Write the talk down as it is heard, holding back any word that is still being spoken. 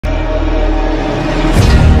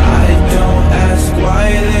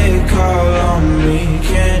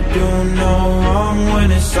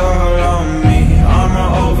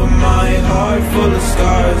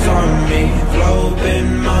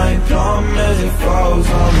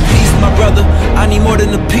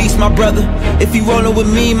my brother. If you rollin'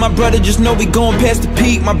 with me, my brother, just know we going past the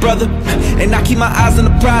peak, my brother. And I keep my eyes on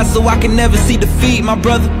the prize so I can never see defeat, my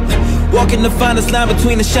brother. Walking the finest line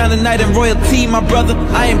between the shining night and royalty, my brother.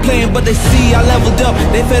 I ain't playing, but they see I leveled up.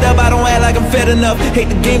 They fed up, I don't act like I'm fed enough. Hate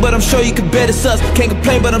the game, but I'm sure you could bet it's us. Can't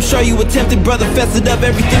complain, but I'm sure you attempted, brother. Fested up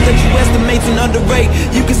everything that you estimate's and underrate.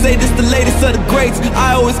 You can say this the latest of the greats.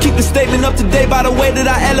 I always keep the statement up to date by the way that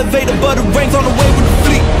I elevate above the ranks. On the way with the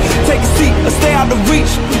fleet, take a seat or stay out of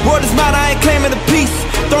reach. Word is mine, I ain't claiming a piece.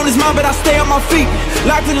 Throne is mine, but I stay on my feet.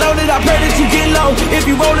 Locked and loaded, I pray that you get low. If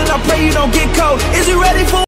you rollin', I pray you don't get cold. Is you ready for